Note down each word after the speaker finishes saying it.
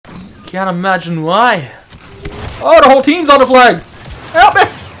Can't imagine why. Oh, the whole team's on the flag. Help me!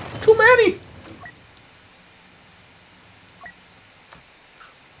 Too many.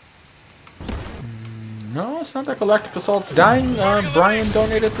 No, it's not that Galactic Assault's dying. Brian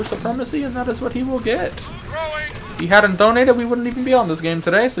donated for Supremacy, and that is what he will get. If he hadn't donated, we wouldn't even be on this game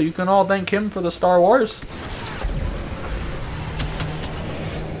today, so you can all thank him for the Star Wars.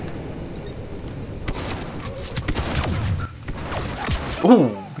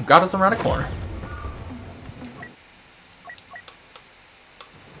 Ooh, got us around a corner.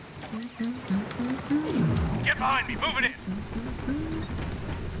 Get behind me, moving in.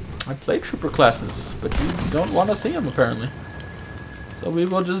 I play trooper classes, but you don't want to see them apparently. So we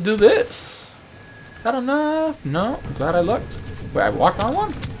will just do this. Is that enough? No, I'm glad I looked. Wait, I walked on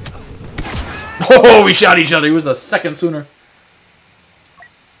one? Oh, we shot each other. He was a second sooner.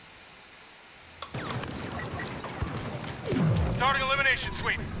 Starting elimination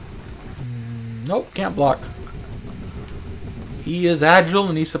sweep. Nope, can't block. He is agile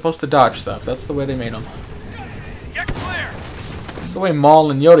and he's supposed to dodge stuff. That's the way they made him. Get clear. That's the way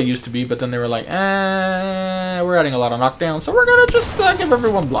Maul and Yoda used to be, but then they were like, we're adding a lot of knockdown, so we're gonna just give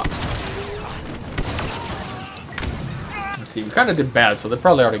everyone blocks. Let's see, we kind of did bad, so they're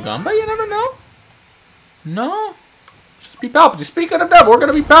probably already gone, but you never know. No? Just be Palpatine. Speak of the devil, we're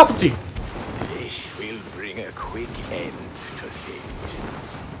gonna be Palpatine. This will bring a quick end to things.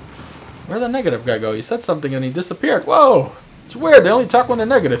 Where'd the negative guy go? He said something and he disappeared. Whoa! It's weird, they only talk when they're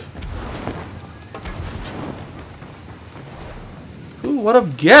negative. Who would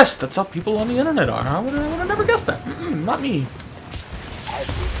have guessed that's how people on the internet are? I would have never guessed that. Not me.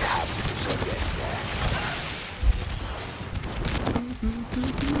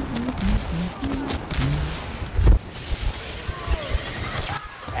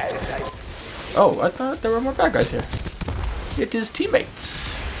 Oh, I thought there were more bad guys here. It is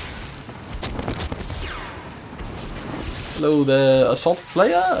teammates. Hello, the assault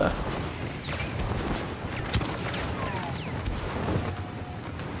player.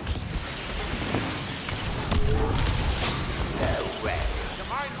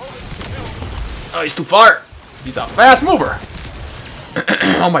 Oh, he's too far. He's a fast mover.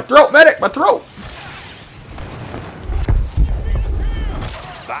 Oh, my throat, medic, my throat.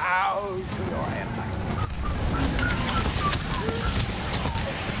 Bow to your empire.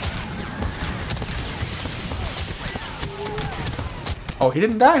 Oh, he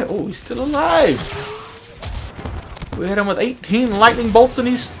didn't die. Oh, he's still alive. We hit him with 18 lightning bolts and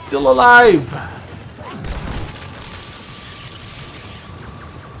he's still alive.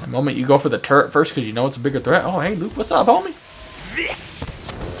 The moment you go for the turret first because you know it's a bigger threat. Oh, hey, Luke, what's up, homie? This.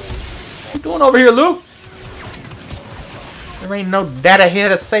 What you doing over here, Luke? There ain't no data here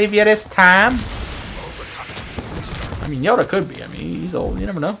to save you this time. I mean, Yoda could be. I mean, he's old. You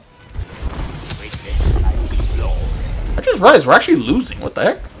never know. I just realized we're actually losing. What the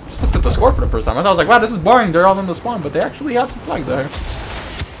heck? Just looked at the score for the first time. I was like, wow, this is boring. They're all in the spawn, but they actually have some flags there.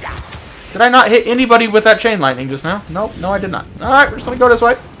 Did I not hit anybody with that chain lightning just now? Nope. No, I did not. All right, we're just going to go this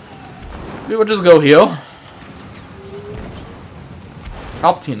way. We will just go heal.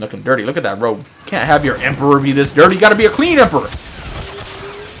 Palpatine looking dirty. Look at that robe. Can't have your Emperor be this dirty. You got to be a clean Emperor.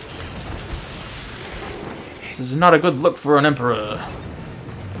 This is not a good look for an Emperor.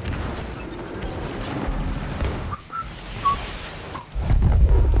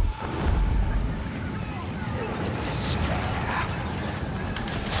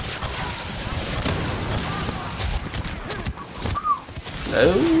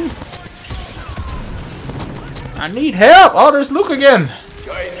 Hello? I need help! Oh, there's Luke again!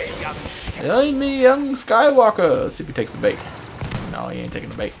 Join me, young Skywalker! Let's see if he takes the bait. No, he ain't taking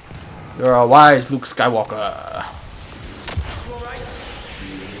the bait. You're a wise Luke Skywalker.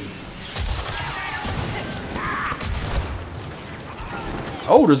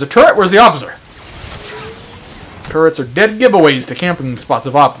 Oh, there's a turret! Where's the officer? Turrets are dead giveaways to camping spots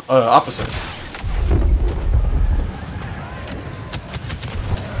of officers.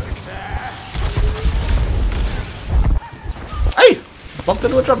 Hey! Bumped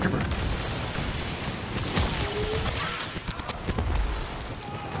into a jump trooper.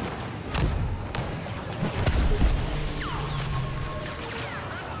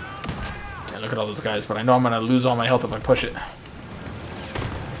 Yeah, look at all those guys, but I know I'm gonna lose all my health if I push it.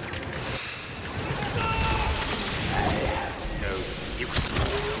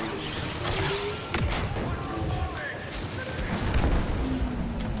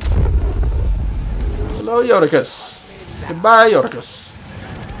 Hello, Yodicus. Goodbye, Yodicus.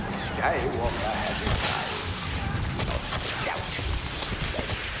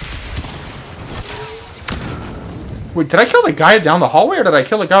 Wait, did I kill the guy down the hallway, or did I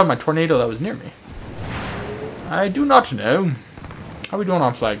kill the guy with my tornado that was near me? I do not know. How are we doing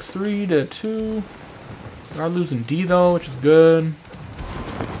on flags? 3-2. We are losing D, though, which is good.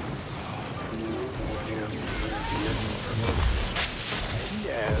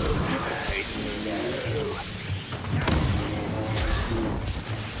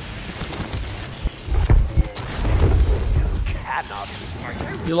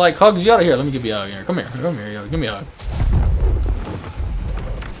 You like hugs? You out of here. Let me give you a hug here. Come here. Come here. Yo. Give me a hug.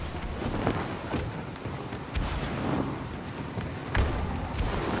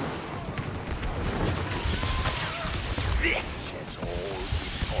 This is all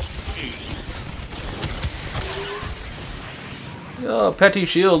we Your petty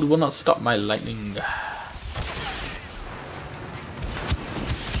shield will not stop my lightning.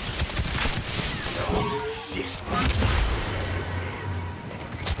 Resistance.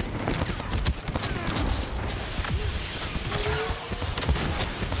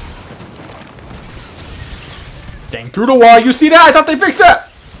 Dang, through the wall. You see that? I thought they fixed that.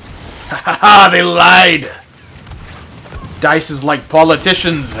 Haha, they lied. Dice is like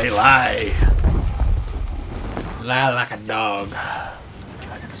politicians. They lie. Lie like a dog.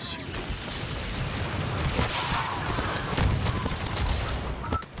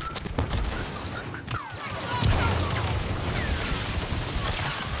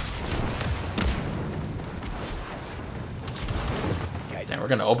 Dang, we're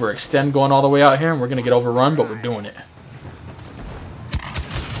gonna overextend going all the way out here, and we're gonna get overrun, but we're doing it.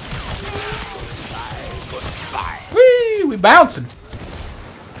 Whee! We bouncing.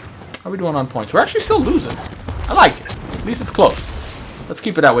 How are we doing on points? We're actually still losing. I like it. At least it's close. Let's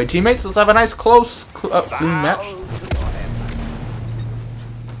keep it that way, teammates. Let's have a nice, close, clean match.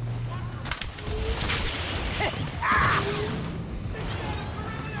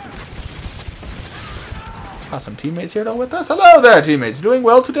 Got some teammates here though with us. Hello there, teammates. Doing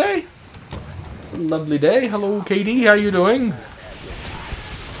well today? It's a lovely day. Hello, Katie. How you doing?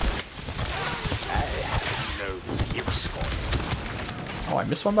 Oh, I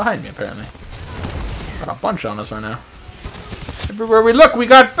missed one behind me apparently. Got a bunch on us right now. Everywhere we look, we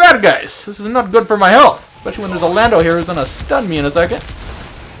got bad guys. This is not good for my health, especially when there's a Lando here who's gonna stun me in a second.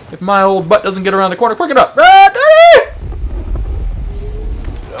 If my old butt doesn't get around the corner quick enough.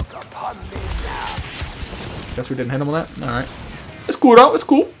 Guess we didn't hit him with that? Alright. It's cool though, it's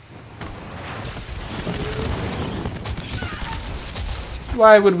cool.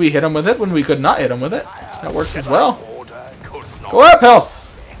 Why would we hit him with it when we could not hit him with it? That works as well. Go up, health!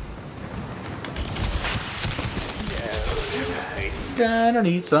 Gonna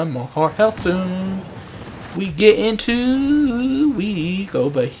need some more health soon. We get into week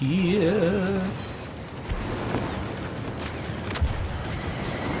over here.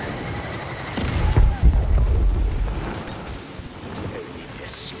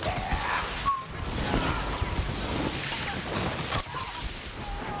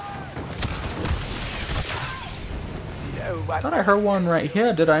 I thought I heard one right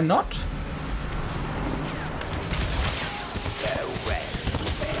here, did I not?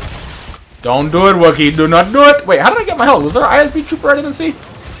 Don't do it, Wookiee. Do not do it. Wait, how did I get my health? Was there an ISB trooper I didn't see?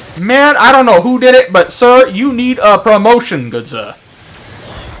 Man, I don't know who did it, but sir, you need a promotion, good sir.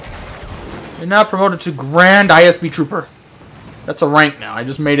 You're now promoted to Grand ISB Trooper. That's a rank now. I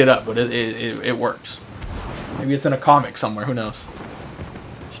just made it up, but it works. Maybe it's in a comic somewhere. Who knows?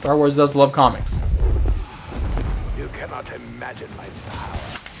 Star Wars does love comics. You cannot imagine my power.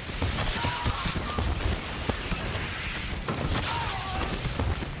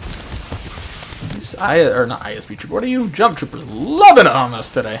 These or not ISB Trooper. What are you? Jump Troopers loving it on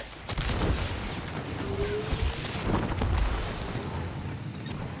us today.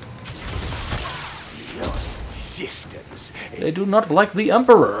 Your resistance. They do not like the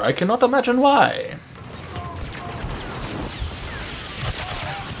Emperor. I cannot imagine why.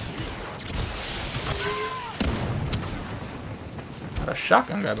 Got a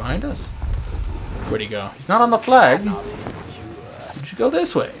shotgun guy behind us. Where'd he go? He's not on the flag. We should go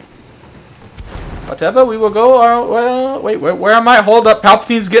this way. Whatever, we will go. Well, wait, where am I? Hold up,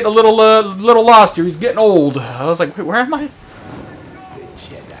 Palpatine's getting a little lost here. He's getting old. I was like, wait, where am I? The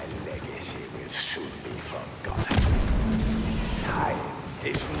Jedi legacy will soon be forgotten. Time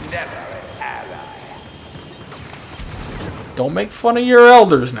is never an ally. Don't make fun of your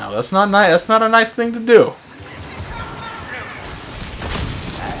elders now. That's not nice. That's not a nice thing to do.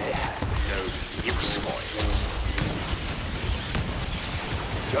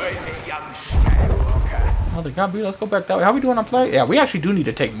 Oh, they got me. Let's go back that way. How are we doing on play? Yeah, we actually do need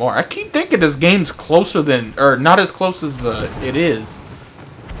to take more. I keep thinking this game's closer than, or not as close as it is.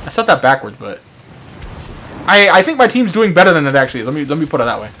 I said that backwards, but I think my team's doing better than it actually is. Let me put it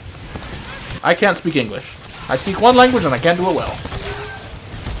that way. I can't speak English. I speak one language and I can't do it well.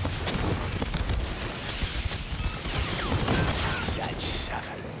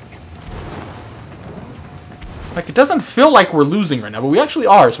 Like, it doesn't feel like we're losing right now, but we actually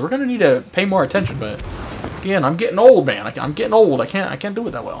are, so we're gonna need to pay more attention. But again, I'm getting old, man. I'm getting old. I can't do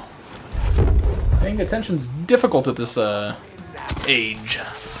it that well. Paying attention's difficult at this age.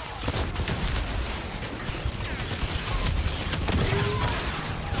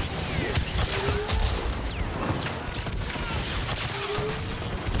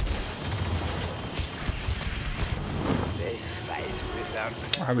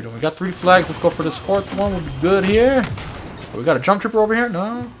 How are we doing? We got 3 flags. Let's go for this 4th one. We'll be good here. We got a jump trooper over here?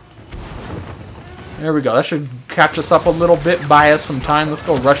 No. There we go. That should catch us up a little bit, buy us some time. Let's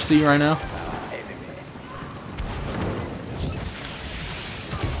go rush C right now.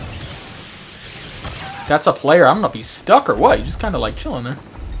 That's a player. I don't know if he's stuck or what. He's just kind of like chilling there.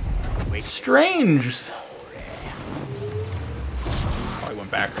 Strange. Oh, he went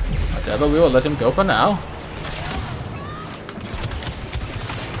back. Whatever, we will let him go for now.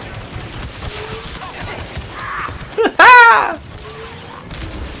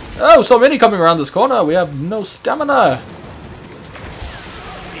 Oh, so many coming around this corner. We have no stamina.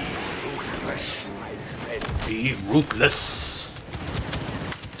 Be ruthless.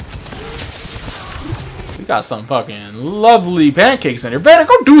 We got some fucking lovely pancakes in here. Banner,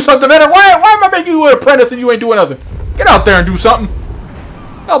 go do something, man. Why am I making you an apprentice and you ain't doing nothing? Get out there and do something.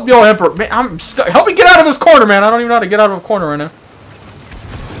 Help your emperor. Man, I'm stuck. Help me get out of this corner, man. I don't even know how to get out of a corner right now.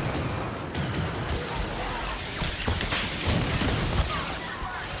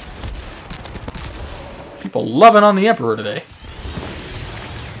 People loving on the Emperor today.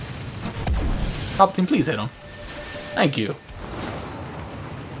 Palpatine, please hit him. Thank you.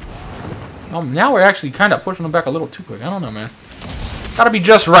 Now we're actually kind of pushing him back a little too quick. I don't know, man. Gotta be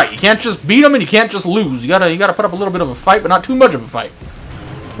just right. You can't just beat him and you can't just lose. You gotta put up a little bit of a fight, but not too much of a fight.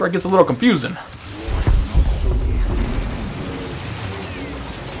 That's where it gets a little confusing.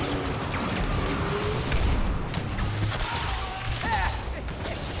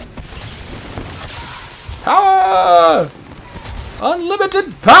 Power!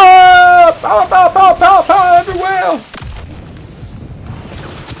 Unlimited power! Power, power, power, power, power everywhere!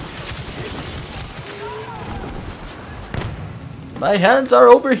 My hands are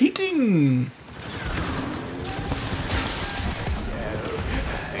overheating!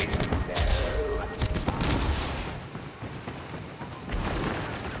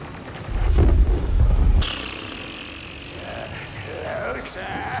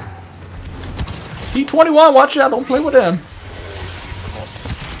 T-21, watch out, don't play with them.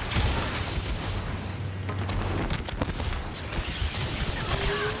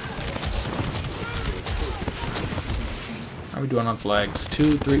 How are we doing on flags?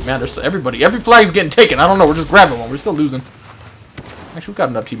 2, 3, man, there's everybody. Every flag's getting taken. I don't know, we're just grabbing one. We're still losing. Actually, we've got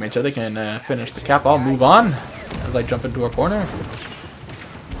enough teammates so they can finish the cap. I'll move on as I jump into a corner.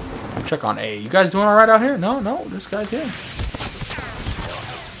 I'll check on A. You guys doing alright out here? No, this guy's here.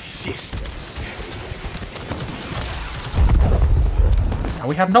 Now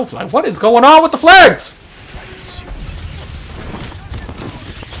we have no flag. What is going on with the flags?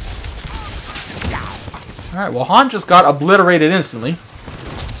 Alright, well, Han just got obliterated instantly.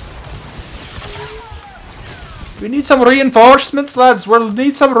 We need some reinforcements, lads. We'll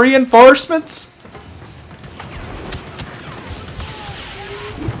need some reinforcements.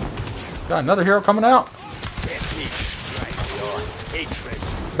 Got another hero coming out.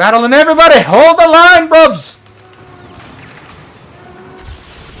 Battling everybody. Hold the line, brubs.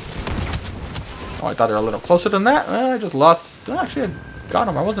 Oh, I thought they were a little closer than that. Well, I just lost. Actually, I got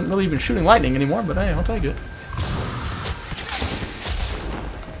him. I wasn't really even shooting lightning anymore, but hey, I'll take it.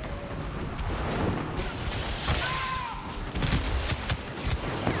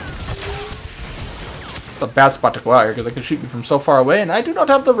 It's a bad spot to go out here because they can shoot me from so far away, and I do not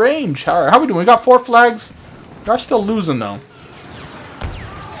have the range. How are we doing? We got 4 flags. We are still losing, though.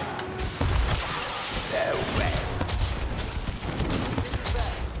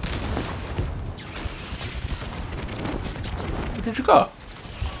 Where did you go?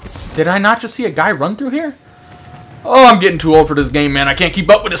 Did I not just see a guy run through here? Oh, I'm getting too old for this game, man. I can't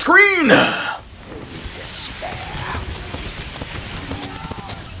keep up with the screen.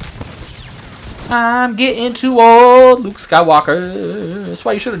 I'm getting too old, Luke Skywalker. That's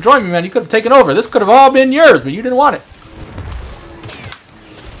why you should have joined me, man. You could have taken over. This could have all been yours, but you didn't want it.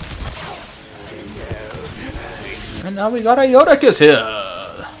 And now we got a Yoda kiss here.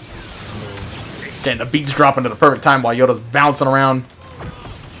 Damn, the beat's dropping at the perfect time while Yoda's bouncing around.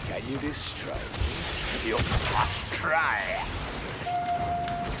 Can you destroy your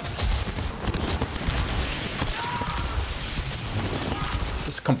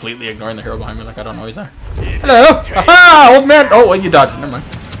just completely ignoring the hero behind me like I don't know he's there. Hello! Aha! Old man! Oh, you dodged. Never mind.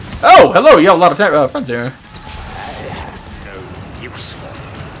 Oh, hello! You have a lot of friends here.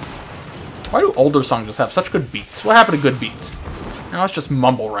 Why do older songs just have such good beats? What happened to good beats? Now it's just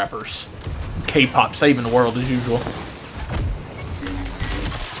mumble rappers. K-pop saving the world as usual.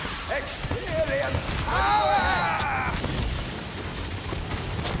 Experience power!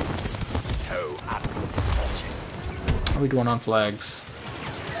 So unfortunate. How are we doing on flags?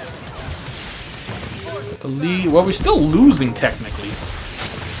 The lead. Well, we're still losing technically.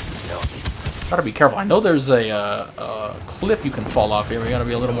 Gotta be careful. I know there's a cliff you can fall off here. We gotta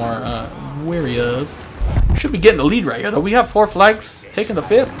be a little more wary of. Should be getting the lead right here, though. We have 4 flags, taking the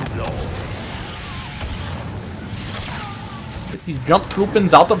 5th. Get these jump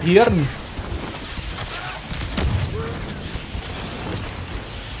troopins out of here. And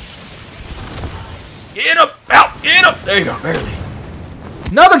get up, out, get up. There you go, barely.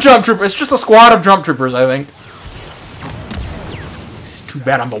 Another jump trooper. It's just a squad of jump troopers, I think. It's too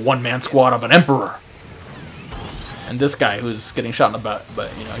bad I'm the one-man squad of an emperor. And this guy who's getting shot in the butt,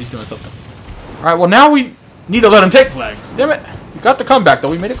 but you know he's doing something. All right, well now we need to let him take flags. Damn it! We got the comeback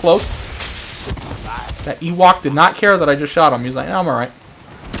though. We made it close. That Ewok did not care that I just shot him. He's like, I'm all right.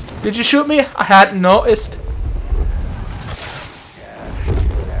 Did you shoot me? I hadn't noticed.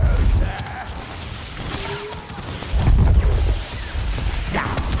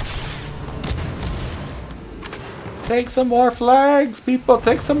 Take some more flags, people.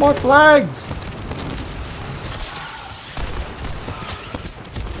 Take some more flags.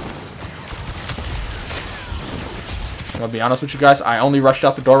 I'm gonna be honest with you guys. I only rushed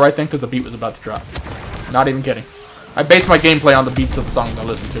out the door right then because the beat was about to drop. Not even kidding. I based my gameplay on the beats of the songs I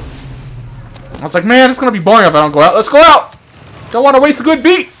listened to. I was like, man, it's gonna be boring if I don't go out. Let's go out. Don't want to waste a good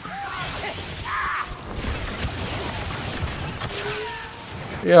beat.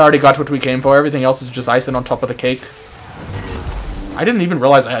 Yeah, I already got what we came for. Everything else is just icing on top of the cake. I didn't even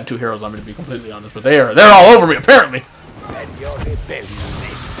realize I had 2 heroes on me, to be completely honest, but they're all over me, apparently. And your rebellion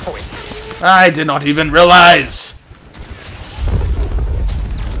is pointless. I did not even realize.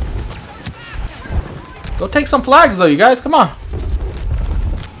 Go take some flags, though, you guys. Come on.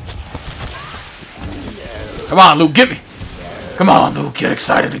 Come on, Luke, get me. Come on, Luke, get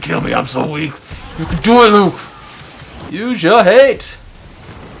excited to kill me. I'm so weak. You can do it, Luke. Use your hate.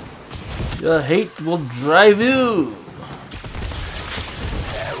 Your hate will drive you.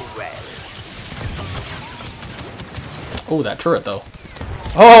 Oh, that turret, though.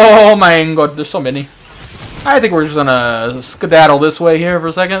 Oh, my god, there's so many. I think we're just gonna skedaddle this way here for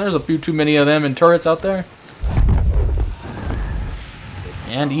a second. There's a few too many of them in turrets out there.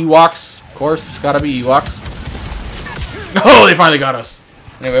 And Ewoks, of course. It's gotta be Ewoks. Oh, they finally got us.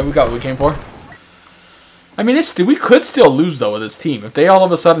 Anyway, we got what we came for. I mean, we could still lose, though, with this team. If they all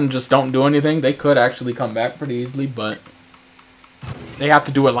of a sudden just don't do anything, they could actually come back pretty easily, but they have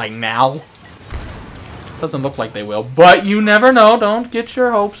to do it, like, now. Doesn't look like they will, but you never know. Don't get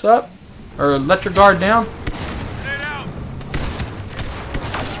your hopes up or let your guard down.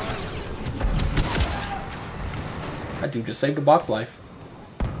 That dude just saved a bot's life.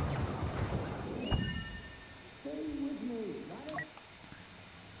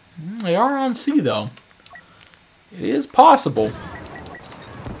 They are on C, though. It is possible.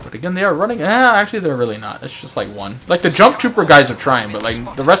 But again, they are running. Actually, they're really not. It's just like one. Like, the jump trooper guys are trying, but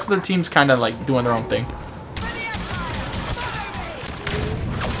like the rest of their team's kind of like doing their own thing.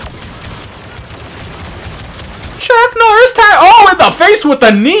 Chuck Norris tie. Oh, in the face with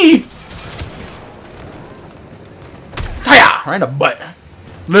the knee. Hiya! Right in the butt.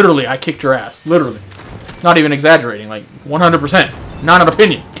 Literally, I kicked your ass. Literally. Not even exaggerating. Like, 100%. Not an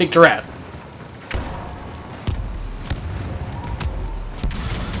opinion. Kicked your ass.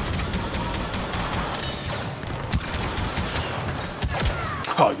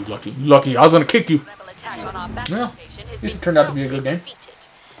 Oh, you lucky. Lucky. I was going to kick you. Yeah. This turned out to be a good game.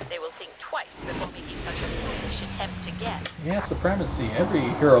 They will think twice before making such a foolish attempt again. Yeah, Supremacy. Every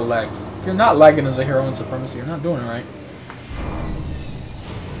hero lags. If you're not lagging as a hero in Supremacy, you're not doing it right.